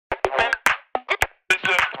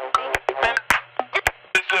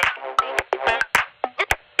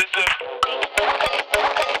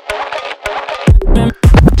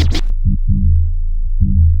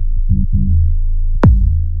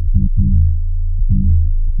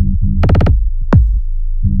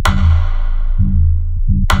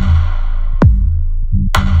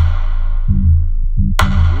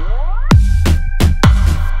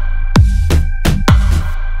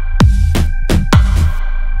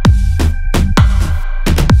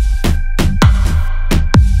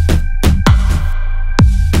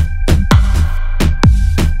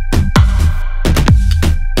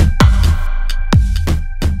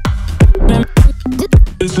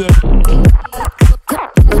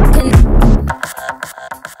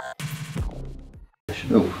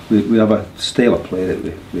we have a style of play that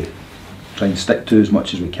we try and stick to as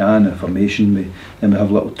much as we can, and formation, and we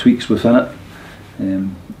have little tweaks within it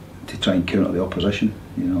to try and counter the opposition.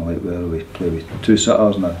 You know, like where we play with 2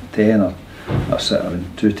 sitters and a 10, or a sitter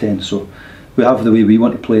and 2 10s. So we have the way we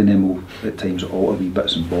want to play, and then we'll at times alter wee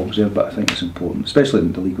bits and bobs there. But I think it's important, especially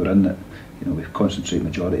in the league we're in, that we concentrate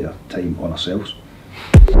majority of the time on ourselves.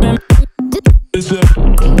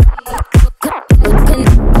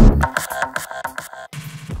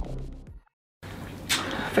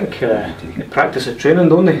 I think practice at training,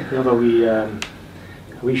 don't they? They have a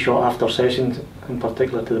wee shot after sessions, in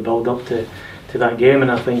particular to the build up to that game,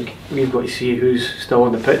 and I think we've got to see who's still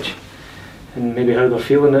on the pitch and maybe how they're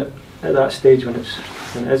feeling at that stage when it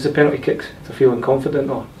is the penalty kicks. If they're feeling confident,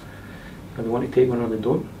 or they want to take one or they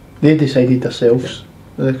don't. They decided themselves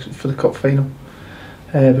for the cup final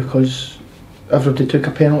because everybody took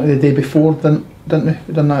a penalty the day before, didn't we?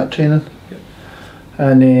 We done that at training.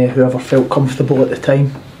 And whoever felt comfortable at the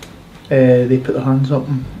time, they put their hands up,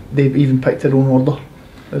 and they even picked their own order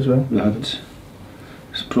as well. We had,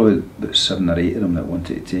 it's probably about 7 or 8 of them that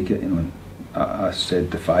wanted to take it. And I said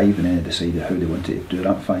the 5, and then they decided how they wanted to do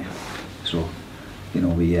that 5. So, I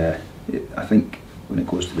think when it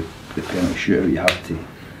goes to the penalty shootout, you have to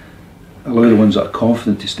allow the ones that are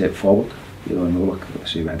confident to step forward. And we look,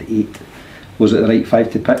 let's say we had 8. Was it the right 5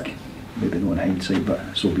 to pick? Maybe not in hindsight, but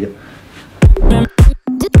so be it.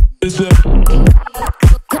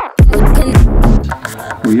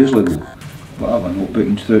 We usually will have a notebook,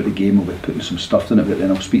 and throughout the game we'll be putting some stuff in it, but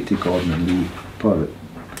then I'll speak to Gordon and Lee probably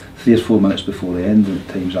 3 or 4 minutes before the end, and at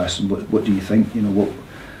times ask them what do you think,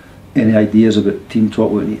 any ideas about team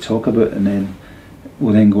talk, what we need to talk about, and then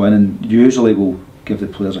we'll then go in, and usually we'll give the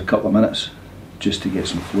players a couple of minutes just to get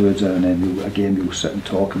some fluids in, and then we'll sit and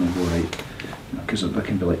talk, and we'll go, right, because there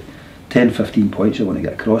can be like 10-15 points you want to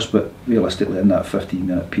get across, but realistically in that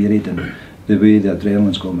 15-minute period, and the way the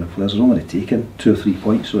adrenaline's gone with the players, they're only taking 2 or 3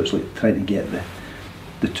 points, so it's like trying to get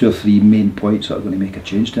the 2 or 3 main points that are going to make a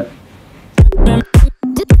change to it.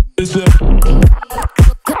 It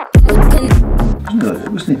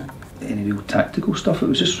wasn't any real tactical stuff, it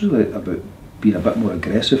was just really about being a bit more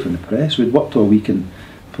aggressive in the press. We'd worked all week in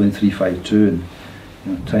playing 3-5-2 and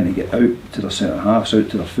trying to get out to their centre halves, out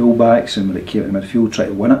to their full backs, and when it came to midfield, try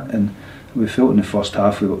to win it. And we felt in the first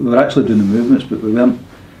half we were actually doing the movements, but we weren't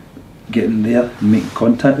getting there and making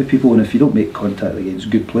contact with people. And if you don't make contact against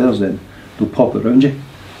good players, then they'll pop it around you.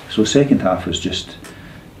 So second half was just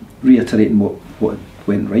reiterating what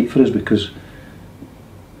went right for us, because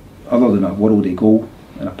other than a worldy goal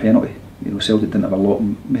and a penalty, Celtic didn't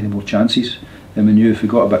have many more chances, and we knew if we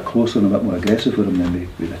got a bit closer and a bit more aggressive with them, then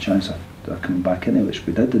we had a chance of coming back in it, which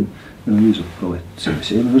we did. And we will probably say the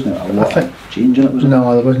same. There wasn't a lot of change in it, was it?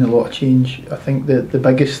 No, there wasn't a lot of change. I think the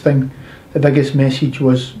biggest thing, the biggest message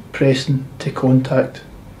was pressing to contact,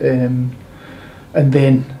 and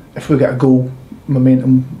then if we get a goal,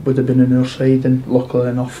 momentum would have been on our side, and luckily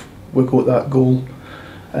enough we got that goal,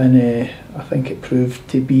 and I think it proved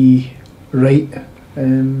to be right.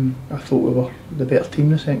 I thought we were the better team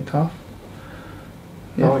in the second half.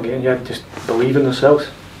 Yeah. Again, yeah, just believe in themselves.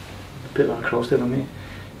 Put that across to them, mate.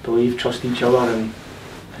 Believe, trust each other, and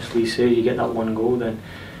as Lee said, you get that 1 goal, then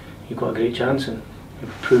you've got a great chance, and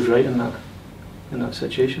you've proved right in that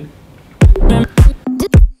situation.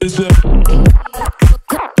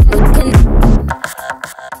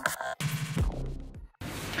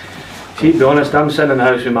 See, to be honest, I'm sitting in the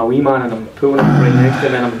house with my wee man, and I'm pulling him right next to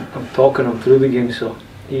him, and I'm talking him through the game, so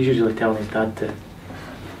he's usually telling his dad to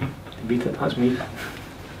beat it. That's me.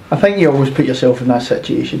 I think you always put yourself in that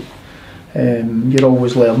situation. You're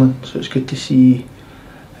always learning, so it's good to see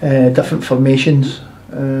different formations,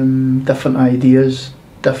 different ideas,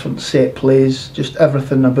 different set plays, just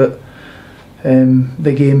everything about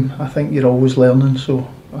the game. I think you're always learning, so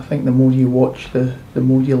I think the more you watch, the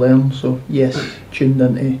more you learn. So yes, tuned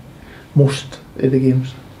into most of the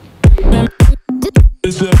games.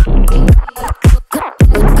 There's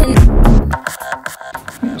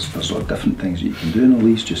sort of different things that you can do.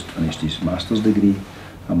 Lee's just finished his master's degree.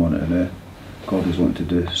 I'm on it now. Gorgie's wanting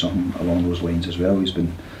to do something along those lines as well. He's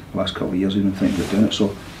been, the last couple of years, he's been thinking about doing it.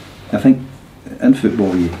 So I think in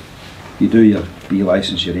football you do your B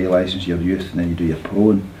licence, your A licence, your youth, and then you do your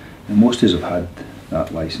pro. And most of us have had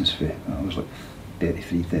that licence for, I was like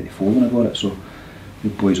 33, 34 when I got it. So the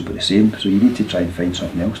boys will be the same. So you need to try and find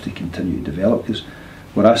something else to continue to develop, because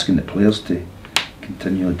we're asking the players to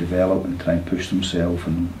continually develop and try and push themselves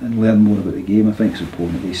and learn more about the game. I think it's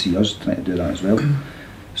important that they see us trying to do that as well.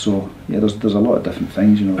 So yeah, there's a lot of different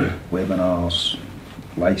things, webinars,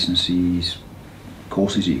 licenses,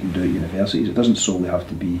 courses that you can do at universities. It doesn't solely have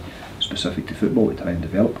to be specific to football to try and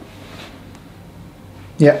develop.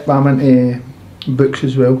 Yeah, I'm into books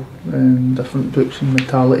as well, different books and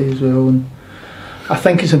mentality as well, and I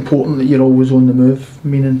think it's important that you're always on the move,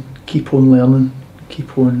 meaning keep on learning,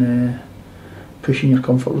 keep on pushing your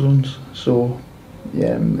comfort zones. So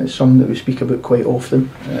yeah, it's something that we speak about quite often.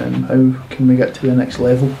 How can we get to the next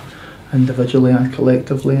level, individually and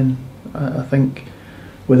collectively? And I think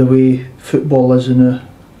with the way football is now,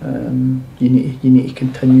 you need to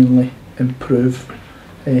continually improve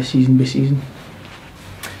season by season.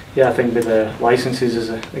 Yeah, I think with the licences, as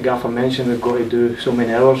the gaffer mentioned, we've got to do so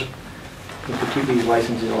many hours to keep these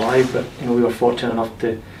licences alive. But we were fortunate enough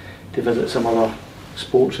to visit some other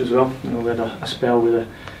sports as well. We had a spell with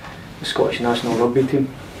the Scottish national rugby team.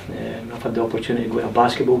 I've had the opportunity to go to a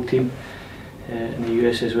basketball team in the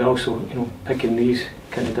US as well. So picking these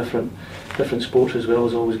kind of different sports as well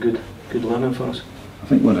is always good learning for us. I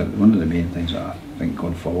think one of the main things that I think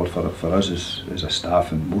going forward for us as a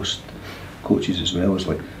staff and most coaches as well is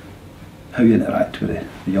like how you interact with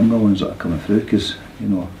the younger ones that are coming through, because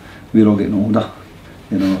we're all getting older,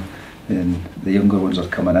 and the younger ones are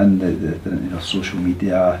coming in, they're into their social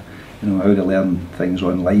media, how they learn things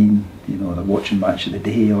online, they're watching Match of the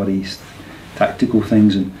Day or these tactical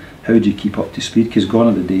things, and how do you keep up to speed? Because gone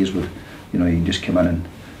are the days where you can just come in and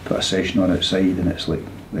put a session on outside and it's like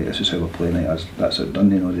this is how we're playing it, that's it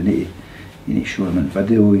done. You need to show them in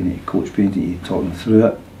video, you need to coach paint, you need to talk them through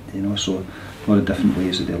it, so a lot of different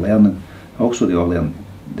ways that they learn, and also they learn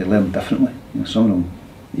differently. Some of them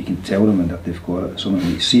you can tell them and that they've got it, some of them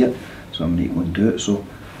need to see it, some of them need to go and do it, so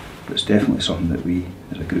it's definitely something that we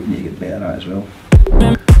as a group need to get better at as well.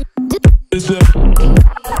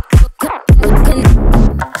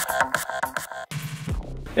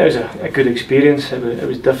 It was a good experience. It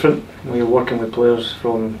was different. We were working with players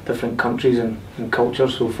from different countries and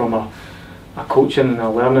cultures, so from a coaching and a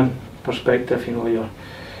learning perspective, you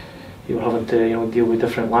were having to deal with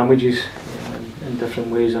different languages and different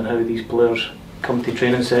ways on how these players come to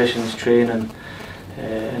training sessions, train and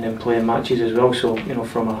then play in matches as well. So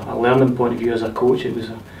from a learning point of view as a coach, it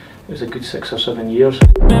was a good 6 or 7 years.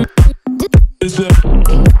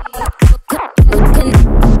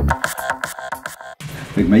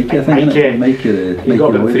 Big Mikey, I think. Mikey, you've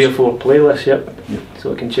got about 3 or 4 playlists, yep.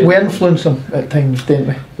 So it can change. We influence them at times,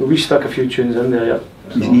 don't we? We stuck a few tunes in there, yep.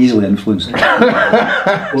 He's easily influenced.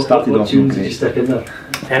 What tunes did you stick in there?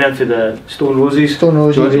 And in for the Stone Roses. Stone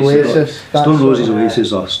Roses, Oasis. Stone Roses,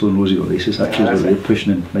 Oasis, or Stone Roses, Oasis actually is what they're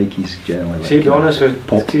pushing, and Mikey's generally see, to be honest,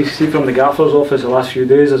 see from the gaffer's office the last few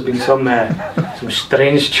days there's been some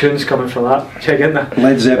strange tunes coming from that. Check in there.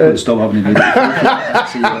 Led Zeppelin still haven't made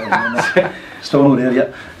it. Still not there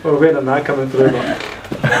yet. We're waiting on that coming through.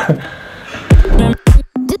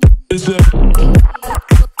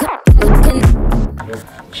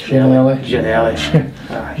 Janelle.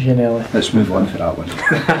 Let's move on for that one.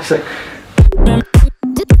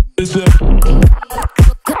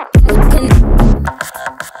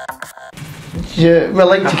 Yeah, we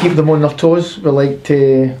like to keep them on their toes. We like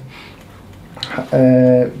to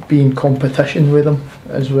be in competition with them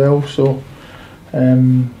as well. So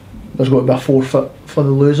there's got to be a forfeit for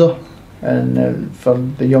the loser, and for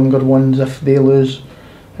the younger ones, if they lose,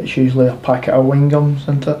 it's usually a packet of wine gums,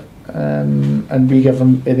 isn't it? And we give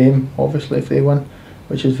them to them, obviously, if they win,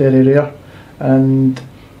 which is very rare. And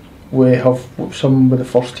we have some with the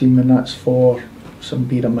first team, and that's for some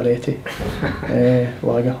beer and Moretti,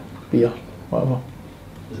 lager, beer, whatever.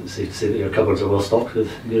 Is it safe to say that your cupboards are well stocked with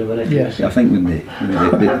beer and Moretti? Yes. Yeah, I think when the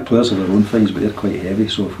players have their own things, but they're quite heavy,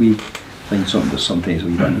 so if we find something, there's sometimes a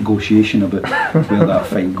wee bit of negotiation about where that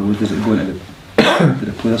fine goes. Does it go into do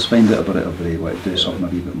the players find it, or do they want to do something a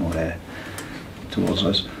wee bit more towards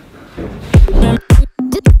us?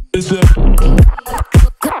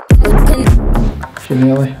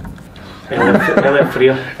 Janelle. Elliot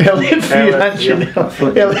Freer and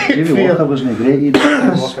Janelle. Elliot Walker wasn't great.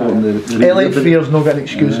 Elliot Freer's not got an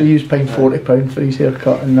excuse. He used paying £40 for his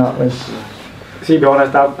haircut, and that was. See, to be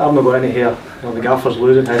honest, I've not got any hair. The gaffer's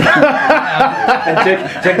losing his. And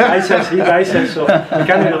Jake dices, he dices, so he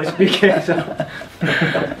can't really speak it. So.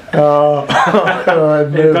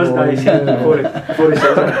 He does dice before he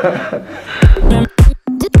says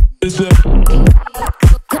it.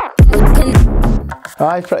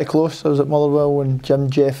 Aye, pretty close. I was at Motherwell when Jim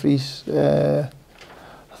Jeffries, I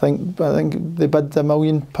think they bid £1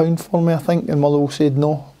 million for me, I think, and Motherwell said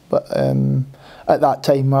no. But at that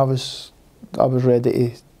time I was ready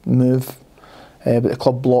to move, but the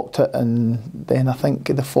club blocked it, and then I think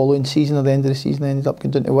the following season, at the end of the season, I ended up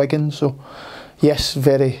going down to Wigan. So yes,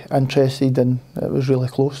 very interested, and it was really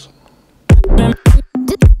close.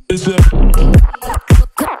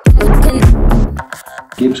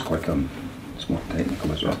 Game's quicker, it's more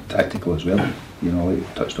technical as well, tactical as well. You know, like we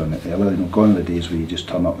touched on it earlier. You know, gone are the days where you just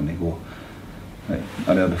turn up and they go, right,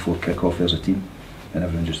 an hour before kick-off there's a team, and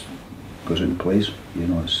everyone just goes out and plays. You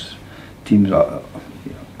know, it's teams are,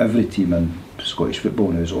 you know, every team in Scottish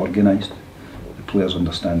football now is organised. The players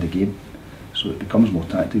understand the game, so it becomes more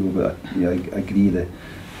tactical. But yeah, I agree that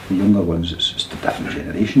the younger ones, it's just a different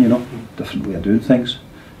generation. You know, different way of doing things.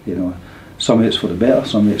 You know, some of it's for the better,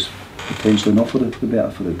 some of it's potentially not for the better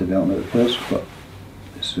for the development of the players. But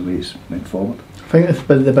it's the way it's moving forward. I think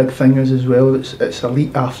the big thing is as well, it's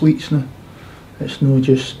elite athletes now. It's not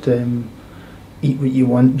just eat what you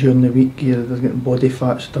want during the week. They're getting body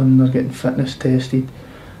fats done, they're getting fitness tested,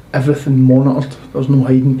 everything monitored. There's no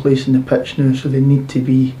hiding place in the pitch now, so they need to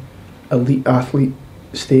be elite athlete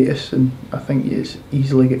status, and I think you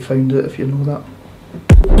easily get found out if you know that.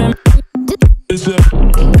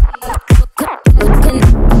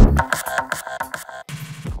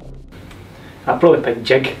 I'd probably pick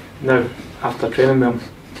Jig now after training with him.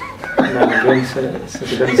 Now again, since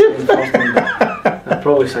he didn't sign first time, I'd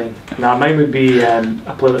probably sign. Nah, mine would be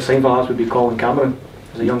a player that signed for Hearts would be Colin Cameron.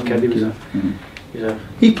 As a young kid,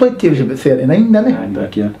 he played till he was about 39, didn't he?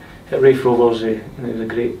 But Yeah. at Rafe Rovers, he was a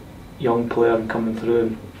great young player and coming through,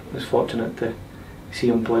 and was fortunate to see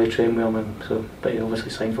him play, train with him, and so. But he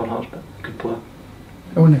obviously signed for Hearts, but good player.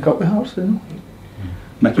 I won the cup with Hearts, didn't he?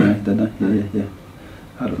 Mickey, didn't I? Yeah.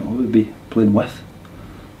 I don't know who would be playing with.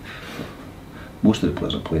 Most of the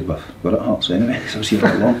players I played with were at Hearts anyway, because I was here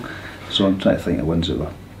that long. So I'm trying to think of ones that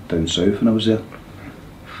were down south when I was there.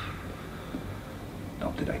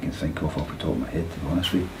 Not that I can think of off the top of my head, to be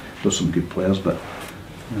honest with you. There's some good players, but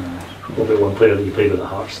What about one player that you played with at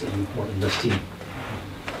Hearts that you want in this team?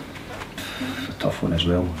 a tough one as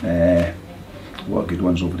well. A lot of good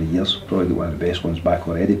ones over the years. Probably got one of the best ones back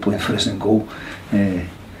already, playing for us in goal.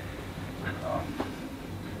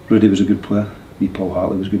 Rudy was a good player. Paul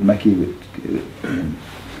Hartley was good. Mickey,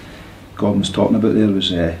 Gordon was talking about there, was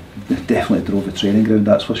definitely drove the training ground,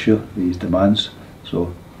 that's for sure, with his demands.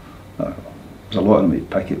 So there's a lot of them to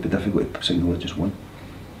pick. It'd be difficult to single just one.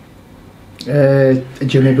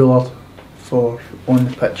 Jimmy Bullard, for on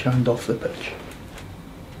the pitch and off the pitch.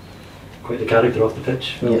 Quite the character off the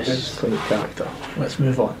pitch. Yes, quite the character. Let's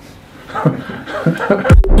move on.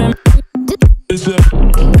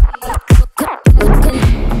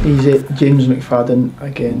 He's James McFadden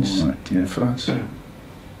against France.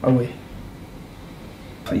 Away.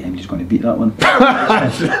 I think I'm just going to beat that one.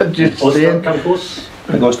 Just saying. Come close.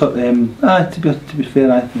 I got stuck. To be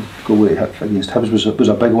fair, I think go with against Hibs was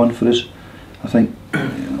a big one for us. I think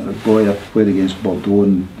the boy I played against Bordeaux,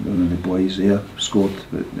 and one of the boys there scored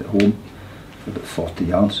at home for about 40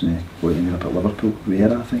 yards, and he ended up at Liverpool.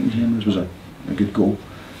 Riera, I think his name was a good goal.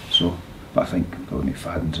 So, but I think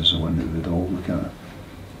McFadden's is the one that we would all look at.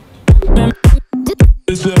 You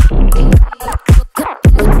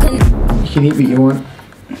can eat what you want.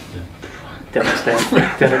 To an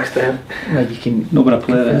extent. Like you can. Not been a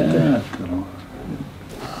player. I don't know.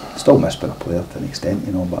 Still miss being a player to an extent,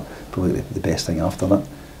 you know, but probably the best thing after that.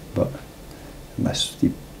 But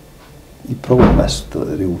you probably miss the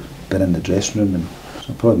real being in the dressing room, and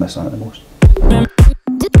so I probably miss that the most.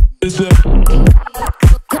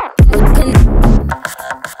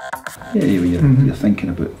 Yeah, you're thinking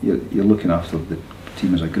about, you're looking after the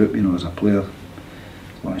team as a group, you know, as a player.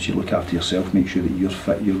 As long as you look after yourself, make sure that you're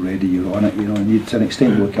fit, you're ready, you're on it, you know, and you, to an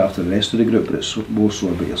extent you look after the rest of the group, but it's more so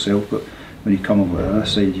about yourself. But when you come over to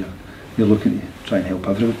this side, you're looking to try and help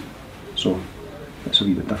everyone, so it's a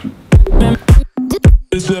wee bit different.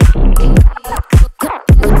 There's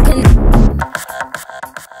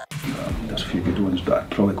a few good ones, but I'd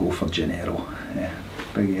probably go for Gennaro.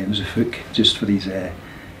 Big Enzo Fook, just for his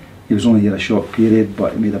he was only here a short period,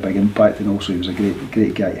 but he made a big impact, and also he was a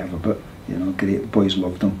great guy to have about. You know, great, boys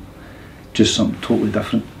loved him. Just something totally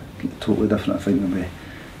different. I think when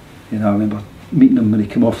I remember meeting him when he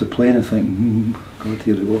came off the plane and thinking, God,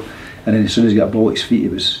 here we go. And then as soon as he got a ball at his feet, he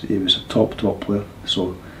was a top player.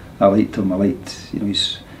 So I liked him. Don't get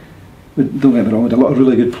me wrong, we had a lot of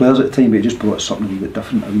really good players at the time, but he just brought something a wee bit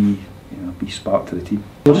different, a wee spark to the team.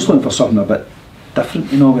 We were just looking for something a bit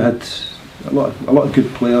different. You know, we had a lot of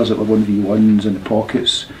good players that were 1v1s in the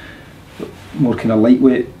pockets. More kind of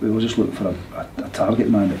lightweight. We were just looking for a target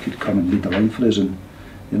man that could come and lead the line for us, and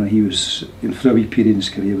you know, he was, for a wee period in his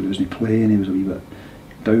career when he wasn't playing, he was a wee bit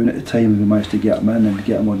down at the time, and we managed to get him in and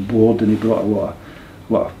get him on board, and he brought a lot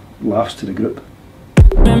of laughs to the group.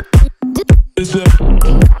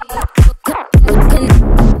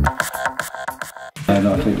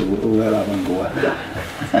 No, I think we'll let that one go.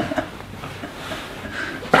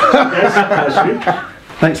 Yes, that's good.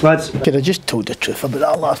 Thanks, lads. Could have just told the truth about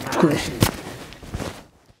that last question.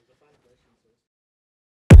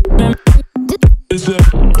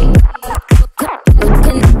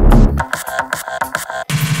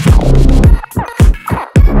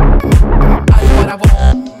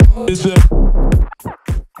 Listen.